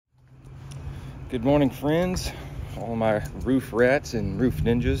Good morning, friends, all my roof rats and roof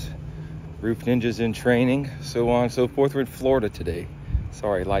ninjas in training, so on and so forth. We're in Florida today.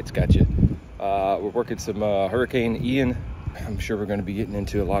 Sorry, lights got you. We're working some Hurricane Ian. I'm sure we're going to be getting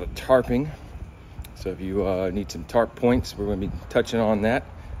into a lot of tarping. So if you need some tarp points, we're going to be touching on that.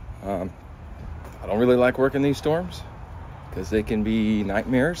 I don't really like working these storms because they can be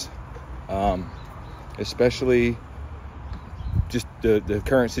nightmares, especially just the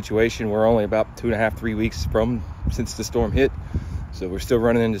current situation. We're only about 2.5-3 weeks since the storm hit, so we're still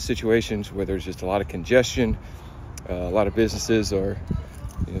running into situations where there's just a lot of congestion. A lot of businesses are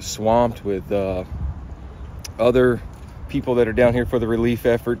swamped with other people that are down here for the relief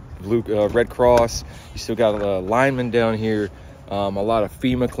effort. Red Cross, you still got linemen down here, a lot of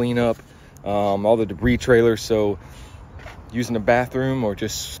FEMA cleanup, all the debris trailers. So using a bathroom or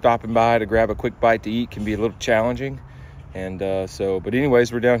just stopping by to grab a quick bite to eat can be a little challenging. And but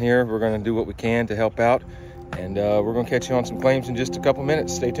anyways, we're down here. We're going to do what we can to help out, and we're going to catch you on some claims in just a couple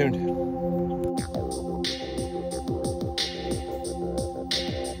minutes. Stay tuned.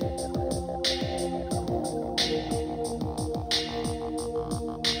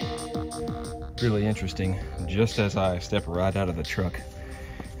 Really interesting. Just as I step right out of the truck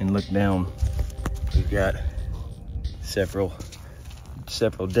and look down, we've got several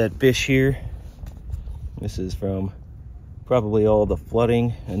dead fish here. This is from probably all the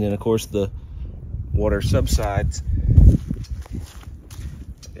flooding, and then of course the water subsides.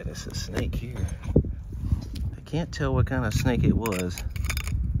 Look at this, a snake here. I can't tell what kind of snake it was,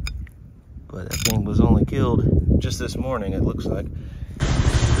 but that thing was only killed just this morning, it looks like.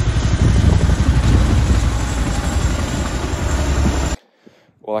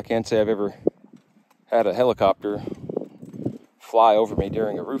 Well, I can't say I've ever had a helicopter fly over me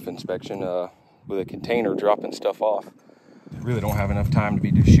during a roof inspection with a container dropping stuff off. I really don't have enough time to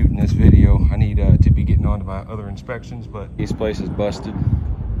be just shooting this video. I need to be getting on to my other inspections, but this place is busted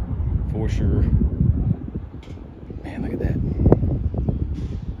for sure. Man, look at that.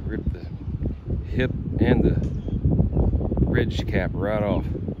 Ripped the hip and the ridge cap right off.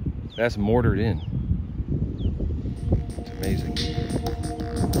 That's mortared in. It's amazing.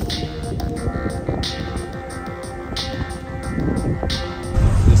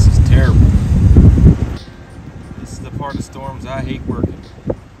 This is terrible. This is the part of storms I hate working.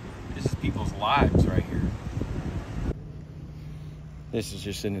 This is people's lives right here. This is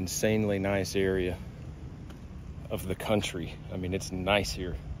just an insanely nice area of the country. I mean, it's nice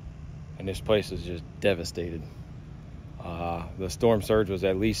here, and this place is just devastated. The storm surge was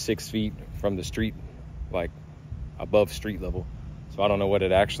at least 6 feet from the street, like above street level. So I don't know what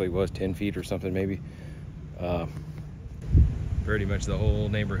it actually was, 10 feet or something maybe. Pretty much the whole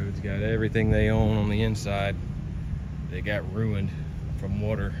neighborhood's got everything they own on the inside. They got ruined from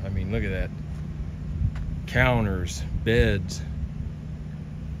water. I mean, look at that. Counters, beds,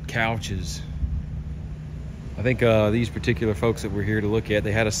 couches. I think these particular folks that we're here to look at,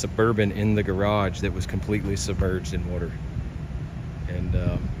 they had a Suburban in the garage that was completely submerged in water. And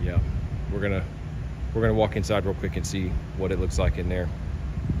yeah, we're gonna walk inside real quick and see what it looks like in there.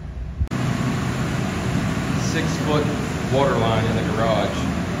 6-foot water line in the garage.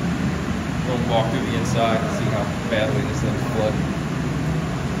 We'll walk through the inside and see how badly this thing's flooded.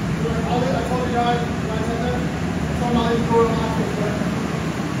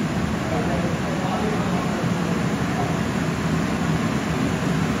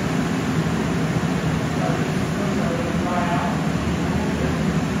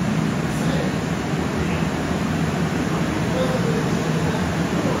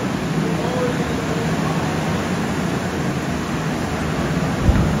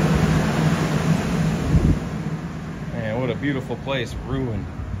 What a beautiful place, ruined.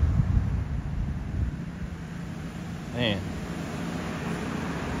 Man,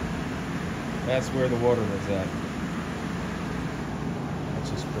 that's where the water was at.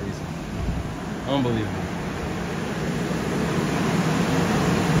 That's just crazy. Unbelievable.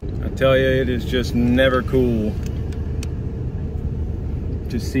 I tell you, it is just never cool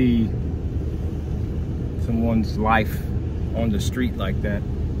to see someone's life on the street like that.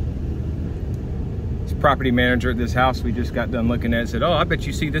 Property manager at this house we just got done looking at said, "Oh, I bet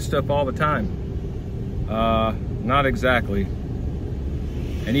you see this stuff all the time." Not exactly.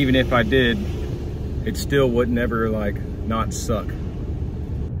 And even if I did, it still would never not suck.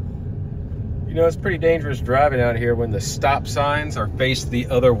 It's pretty dangerous driving out here when the stop signs are faced the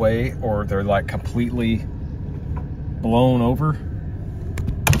other way or they're completely blown over.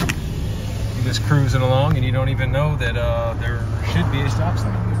 You're just cruising along and you don't even know that there should be a stop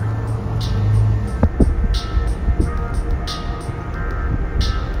sign there.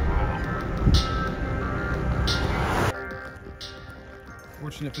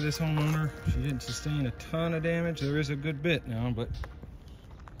 Fortunate for this homeowner, she didn't sustain a ton of damage. There is a good bit now, but it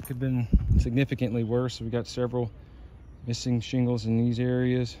could have been significantly worse. We got several missing shingles in these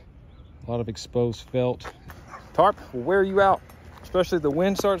areas, a lot of exposed felt. Tarp will wear you out, especially if the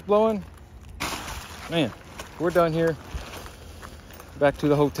wind starts blowing. Man, we're done here. Back to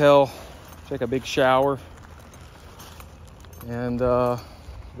the hotel, take a big shower, and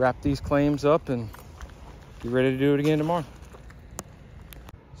wrap these claims up and be ready to do it again tomorrow.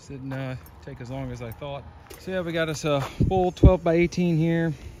 Didn't take as long as I thought. So yeah, we got us a full 12 by 18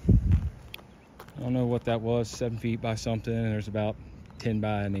 here. I don't know what that was, 7 feet by something. And there's about 10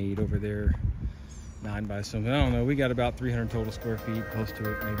 by an 8 over there, 9 by something. I don't know. We got about 300 total square feet, close to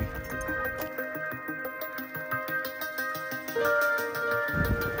it maybe.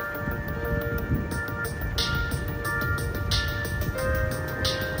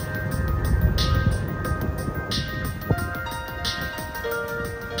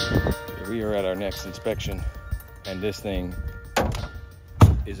 We are at our next inspection, and this thing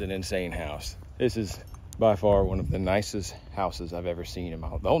is an insane house. This is by far one of the nicest houses I've ever seen in my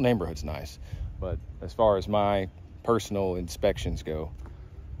whole, the whole neighborhood's nice, but as far as my personal inspections go,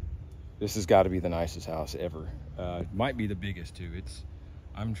 this has got to be the nicest house ever. It might be the biggest too.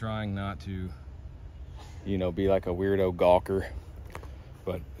 I'm trying not to, you know, be like a weirdo gawker,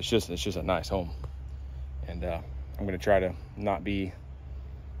 but it's just a nice home, and I'm gonna try to not be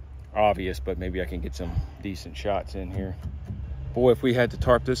obvious, but maybe I can get some decent shots in here. Boy, if we had to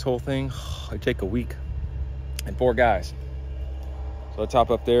tarp this whole thing, it'd take a week and 4 guys. So let's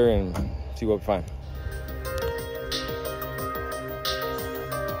hop up there and see what we find.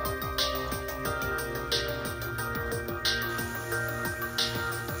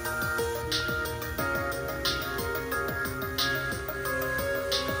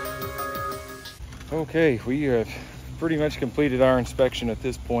 Okay, we have pretty much completed our inspection at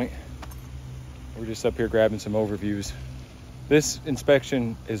this point. We're just up here grabbing some overviews. This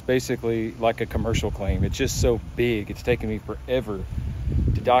inspection is basically like a commercial claim. It's just so big. It's taken me forever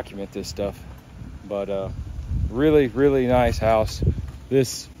to document this stuff. But really, really nice house.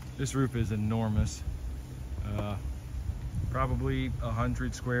 This roof is enormous. Probably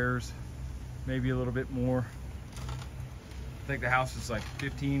 100 squares, maybe a little bit more. I think the house is like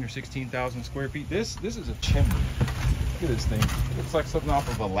 15 or 16,000 square feet. This is a chimney. Look at this thing. It looks like something off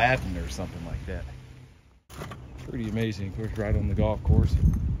of Aladdin or something like that. Pretty amazing. Of course, right on the golf course.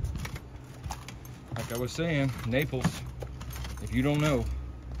 Like I was saying, Naples, if you don't know,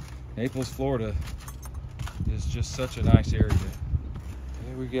 Naples, Florida is just such a nice area.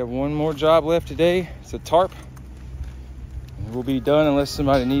 Okay, we got one more job left today. It's a tarp. And we'll be done unless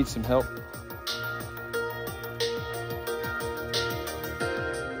somebody needs some help.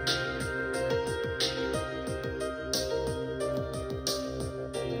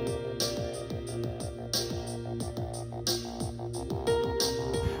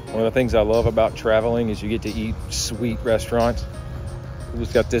 One of the things I love about traveling is you get to eat sweet restaurants. We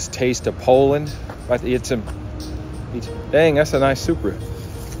just got this taste of Poland. About to eat some. Dang, that's a nice Supra.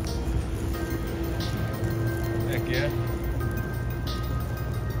 Heck yeah.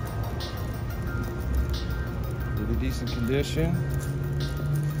 Pretty decent condition.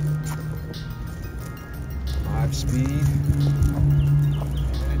 5-speed.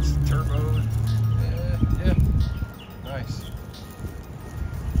 It's turbo. Yeah. Nice.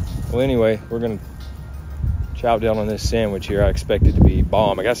 Well, anyway, we're gonna chow down on this sandwich here. I expect it to be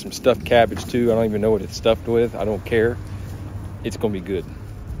bomb. I got some stuffed cabbage too. I don't even know what it's stuffed with. I don't care. It's gonna be good.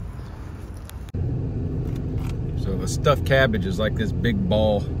 So the stuffed cabbage is like this big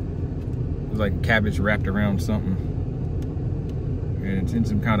ball. It's like cabbage wrapped around something. And it's in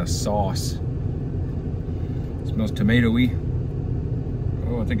some kind of sauce. It smells tomatoey.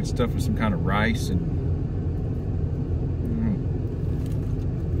 Oh, I think it's stuffed with some kind of rice and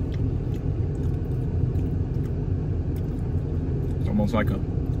almost like a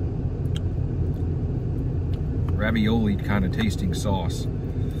ravioli kind of tasting sauce.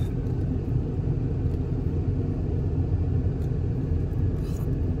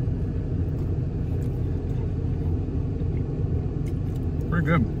 Pretty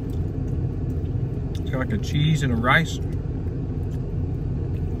good. It's got like a cheese and a rice.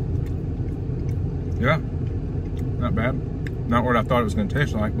 Yeah, not bad. Not what I thought it was going to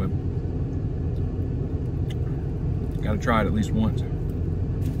taste like, but gotta try it at least once.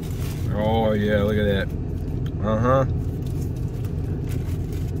 Oh yeah, look at that.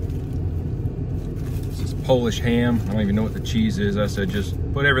 This is Polish ham. I don't even know what the cheese is. I said just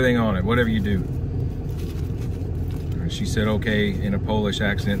put everything on it, whatever you do. And she said okay in a Polish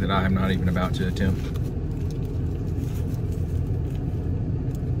accent that I am not even about to attempt.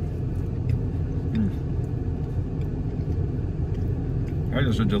 That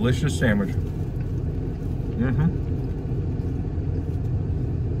is a delicious sandwich.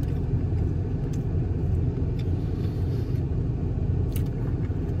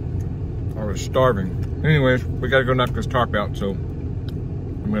 I was starving. Anyways, we gotta go knock this tarp out, so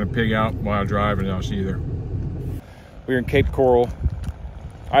I'm gonna pig out while I drive, and I'll see you there. We're in Cape Coral.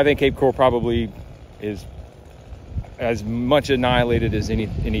 I think Cape Coral probably is as much annihilated as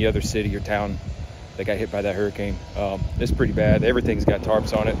any other city or town that got hit by that hurricane. It's pretty bad. Everything's got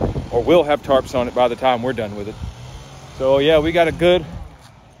tarps on it, or will have tarps on it by the time we're done with it. So yeah, we got a good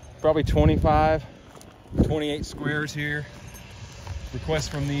probably 25, 28 squares here. Request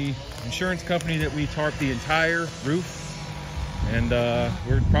from the insurance company that we tarp the entire roof, and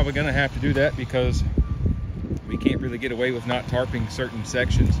we're probably gonna have to do that because we can't really get away with not tarping certain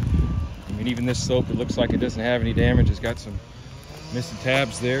sections. I mean, even this slope, it looks like it doesn't have any damage. It's got some missing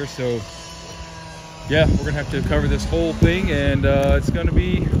tabs there. So yeah, we're gonna have to cover this whole thing, and it's gonna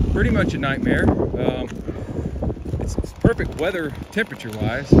be pretty much a nightmare. It's perfect weather temperature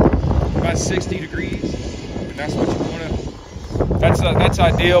wise, about 60 degrees, and that's what you wanna, that's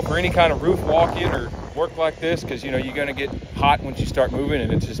ideal for any kind of roof walk-in or work like this, because you know you're gonna get hot once you start moving,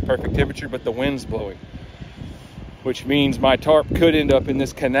 and it's just perfect temperature, but the wind's blowing, which means my tarp could end up in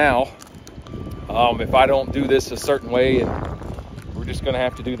this canal if I don't do this a certain way, and we're just gonna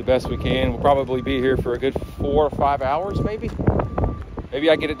have to do the best we can. We'll probably be here for a good 4 or 5 hours, maybe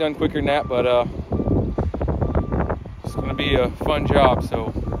I get it done quicker than that, but it's gonna be a fun job.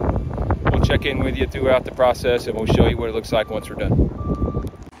 So we'll check in with you throughout the process, and we'll show you what it looks like once we're done.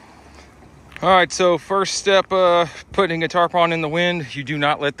 All right, so first step, putting a tarp on in the wind. You do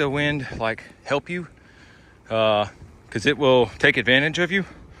not let the wind like help you, because it will take advantage of you.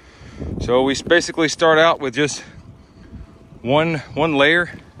 So we basically start out with just one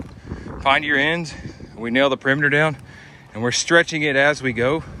layer, find your ends, we nail the perimeter down, and we're stretching it as we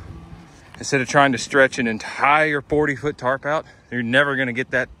go. Instead of trying to stretch an entire 40-foot tarp out, you're never gonna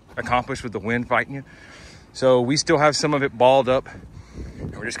get that accomplished with the wind fighting you. So we still have some of it balled up,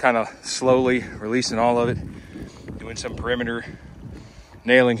 and we're just kind of slowly releasing all of it, doing some perimeter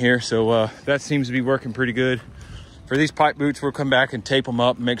nailing here. So that seems to be working pretty good. For these pipe boots, we'll come back and tape them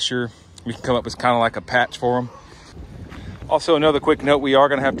up, make sure we can come up with kind of like a patch for them. Also, another quick note, we are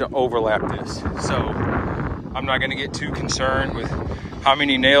gonna have to overlap this. So I'm not gonna get too concerned with how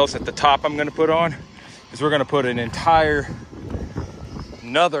many nails at the top I'm gonna put on, because we're gonna put an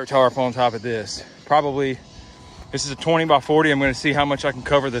another tarp on top of this. Probably, this is a 20 by 40. I'm gonna see how much I can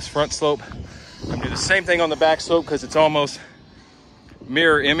cover this front slope. I'm gonna do the same thing on the back slope because it's almost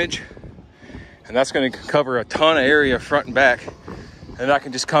mirror image. And that's gonna cover a ton of area front and back. And I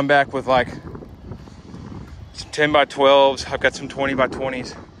can just come back with like some 10 by 12s. I've got some 20 by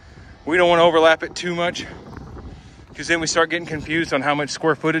 20s. We don't wanna overlap it too much, because then we start getting confused on how much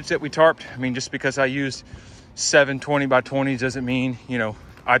square footage that we tarped. I mean, just because I used 7 20 by 20s doesn't mean, you know,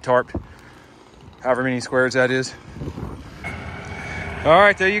 I tarped however many squares that is. All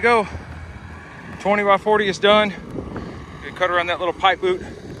right, there you go. 20 by 40 is done. You cut around that little pipe boot.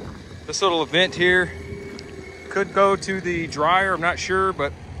 This little vent here could go to the dryer, I'm not sure,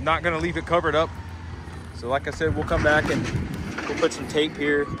 but not gonna leave it covered up. So like I said, we'll come back and we'll put some tape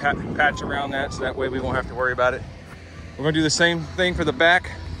here, patch around that, so that way we won't have to worry about it. We're gonna do the same thing for the back.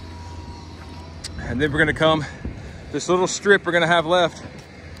 And then we're gonna come, this little strip we're gonna have left,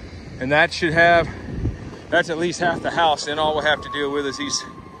 and that should have, that's at least half the house. Then all we'll have to deal with is these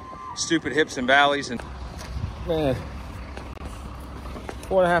stupid hips and valleys. And man,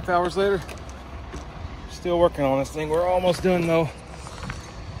 4.5 hours later, still working on this thing. We're almost done though.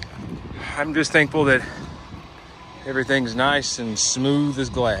 I'm just thankful that everything's nice and smooth as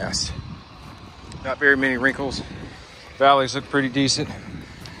glass. Not very many wrinkles. Valleys look pretty decent.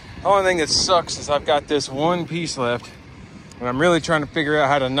 The only thing that sucks is I've got this one piece left, and I'm really trying to figure out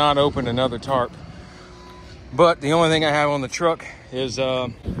how to not open another tarp. But the only thing I have on the truck is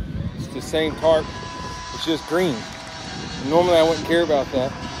it's the same tarp. It's just green. And normally I wouldn't care about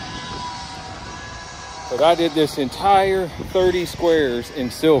that. But I did this entire 30 squares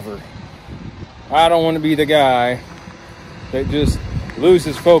in silver. I don't want to be the guy that just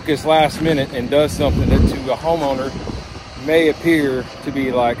loses focus last minute and does something that to a homeowner may appear to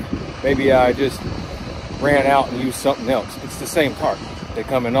be like, maybe I just ran out and used something else. It's the same tarp. They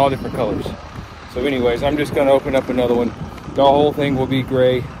come in all different colors. So anyways, I'm just gonna open up another one. The whole thing will be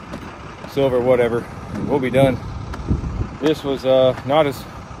gray, silver, whatever, and we'll be done. This was not as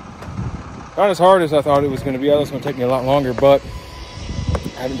hard as I thought it was gonna be. I thought it was gonna take me a lot longer, but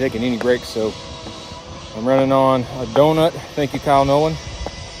I haven't taken any breaks, so I'm running on a donut, thank you Kyle Nolan,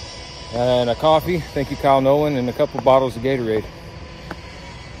 and a coffee, thank you Kyle Nolan, and a couple bottles of Gatorade.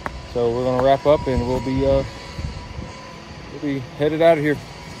 So we're gonna wrap up and we'll be headed out of here.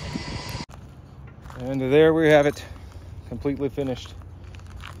 And there we have it, completely finished.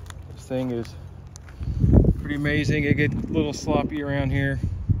 This thing is pretty amazing. It gets a little sloppy around here,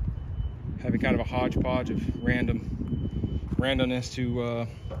 having kind of a hodgepodge of randomness to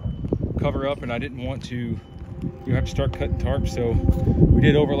cover up, and I didn't want to have to start cutting tarps, so we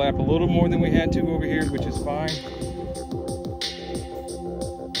did overlap a little more than we had to over here, which is fine.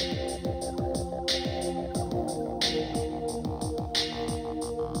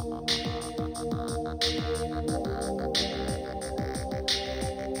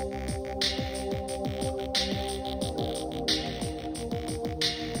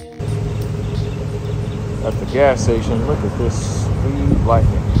 At the gas station, look at this speed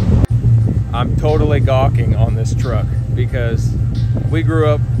lightning. I'm totally gawking on this truck because we grew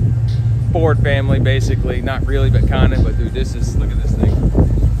up Ford family, basically. Not really, but kind of. But dude, this is, look at this thing.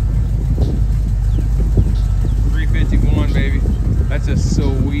 351, baby. That's a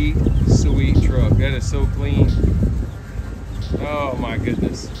sweet, sweet truck. That is so clean. Oh my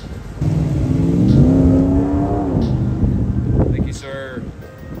goodness. Thank you, sir.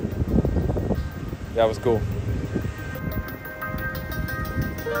 That was cool.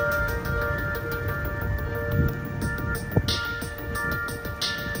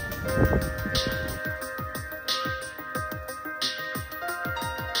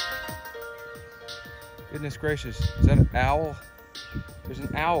 Goodness gracious, is that an owl? There's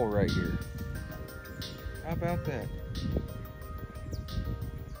an owl right here. How about that?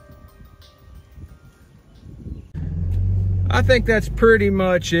 I think that's pretty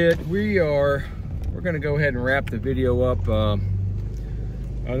much it. We're gonna go ahead and wrap the video up.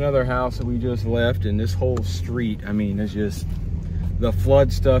 Another house that we just left, and this whole street, I mean, it's just, the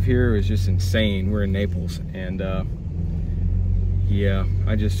flood stuff here is just insane. We're in Naples, and yeah,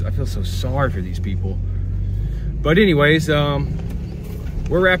 I feel so sorry for these people. But anyways, we're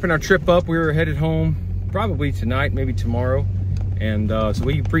wrapping our trip up. We're headed home probably tonight, maybe tomorrow. And so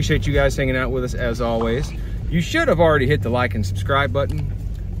we appreciate you guys hanging out with us as always. You should have already hit the like and subscribe button,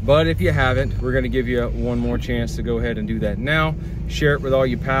 but if you haven't, we're gonna give you one more chance to go ahead and do that now. Share it with all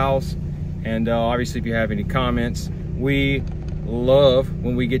your pals. And obviously if you have any comments, we love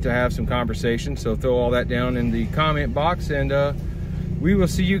when we get to have some conversation. So throw all that down in the comment box, and we will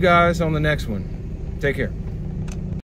see you guys on the next one. Take care.